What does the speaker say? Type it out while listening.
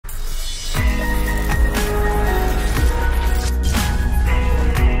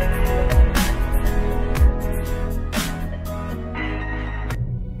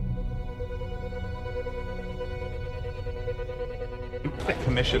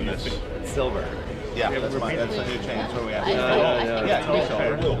mention this. Silver. Yeah, that's a new change. That's what we have. Yeah, he's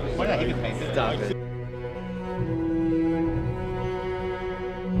silver. Why not? He can paint it. Stop it.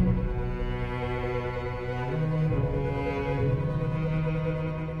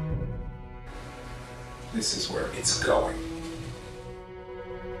 This is where it's going.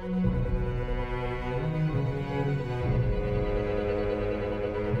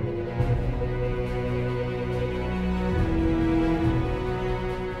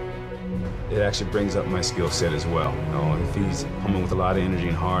 It actually brings up my skill set as well. You know, if he's coming with a lot of energy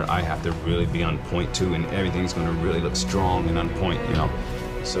and hard, I have to really be on point too, and everything's gonna really look strong and on point, you know.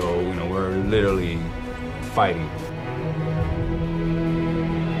 So, you know, we're literally fighting.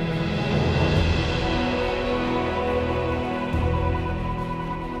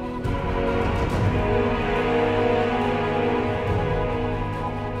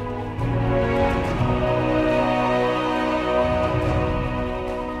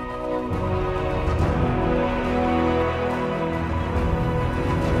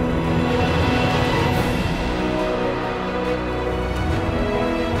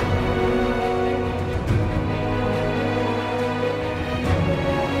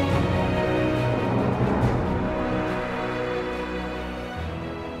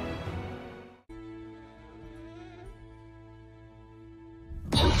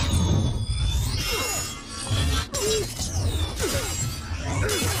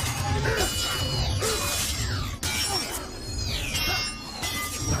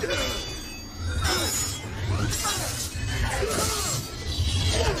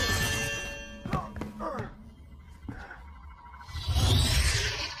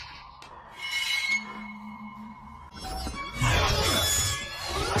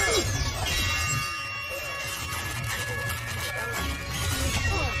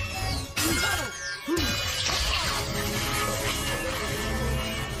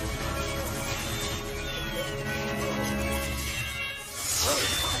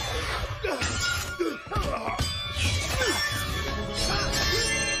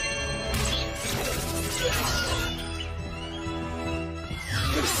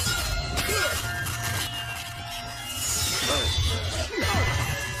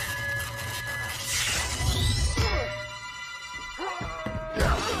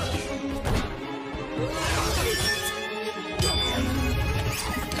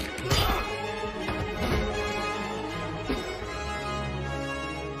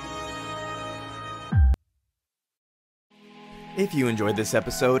 If you enjoyed this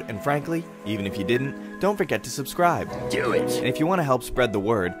episode, and frankly, even if you didn't, don't forget to subscribe. Do it! And if you want to help spread the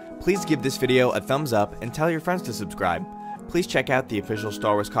word, please give this video a thumbs up and tell your friends to subscribe. Please check out the official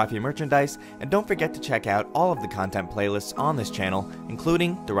Star Wars Coffee merchandise, and don't forget to check out all of the content playlists on this channel,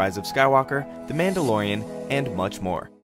 including The Rise of Skywalker, The Mandalorian, and much more.